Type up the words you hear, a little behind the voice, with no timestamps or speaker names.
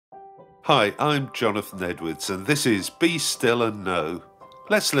Hi, I'm Jonathan Edwards, and this is Be Still and Know.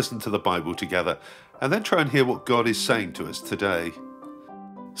 Let's listen to the Bible together and then try and hear what God is saying to us today.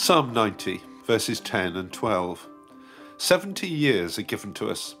 Psalm 90, verses 10 and 12. 70 years are given to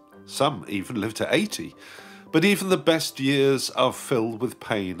us. Some even live to 80. But even the best years are filled with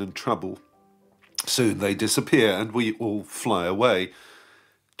pain and trouble. Soon they disappear and we all fly away.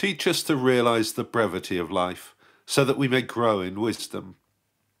 Teach us to realize the brevity of life so that we may grow in wisdom.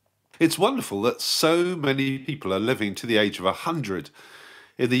 It's wonderful that so many people are living to the age of 100.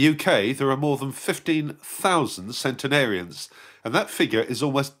 In the UK, there are more than 15,000 centenarians, and that figure is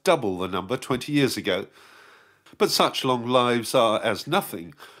almost double the number 20 years ago. But such long lives are as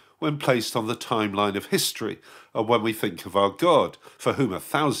nothing when placed on the timeline of history, or when we think of our God, for whom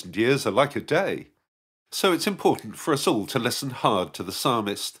 1,000 years are like a day. So it's important for us all to listen hard to the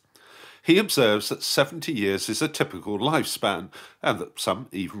psalmist. He observes that 70 years is a typical lifespan, and that some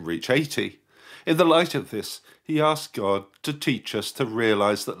even reach 80. In the light of this, he asks God to teach us to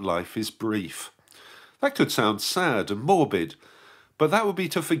realize that life is brief. That could sound sad and morbid, but that would be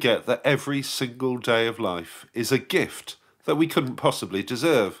to forget that every single day of life is a gift that we couldn't possibly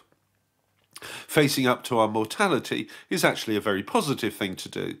deserve. Facing up to our mortality is actually a very positive thing to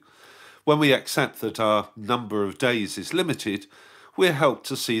do. When we accept that our number of days is limited, we're helped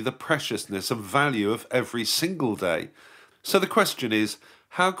to see the preciousness and value of every single day. So the question is,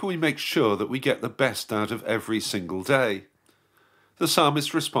 how can we make sure that we get the best out of every single day? The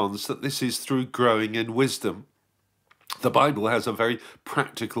psalmist responds that this is through growing in wisdom. The Bible has a very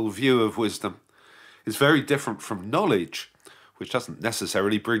practical view of wisdom. It's very different from knowledge, which doesn't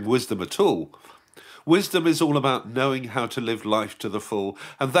necessarily bring wisdom at all. Wisdom is all about knowing how to live life to the full,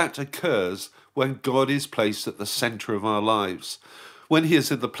 and that occurs when God is placed at the centre of our lives. When he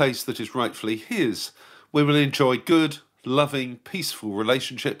is in the place that is rightfully his, we will enjoy good, loving, peaceful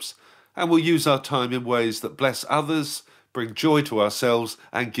relationships, and will use our time in ways that bless others, bring joy to ourselves,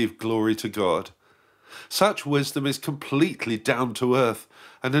 and give glory to God. Such wisdom is completely down to earth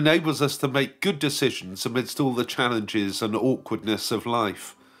and enables us to make good decisions amidst all the challenges and awkwardness of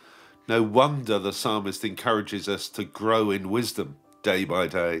life. No wonder the psalmist encourages us to grow in wisdom day by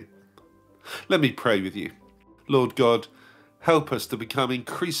day. Let me pray with you. Lord God, help us to become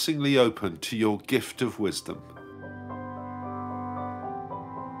increasingly open to your gift of wisdom.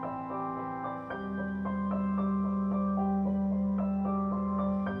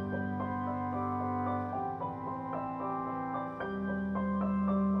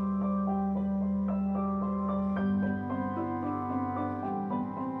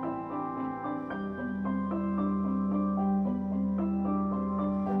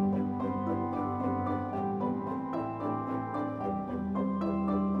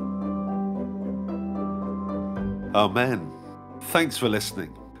 Amen. Thanks for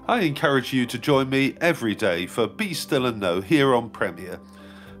listening. I encourage you to join me every day for Be Still and Know here on Premier.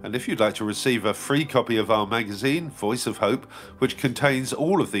 And if you'd like to receive a free copy of our magazine, Voice of Hope, which contains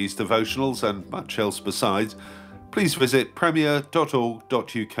all of these devotionals and much else besides, please visit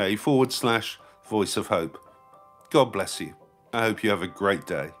premier.org.uk/Voice of Hope. God bless you. I hope you have a great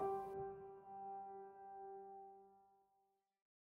day.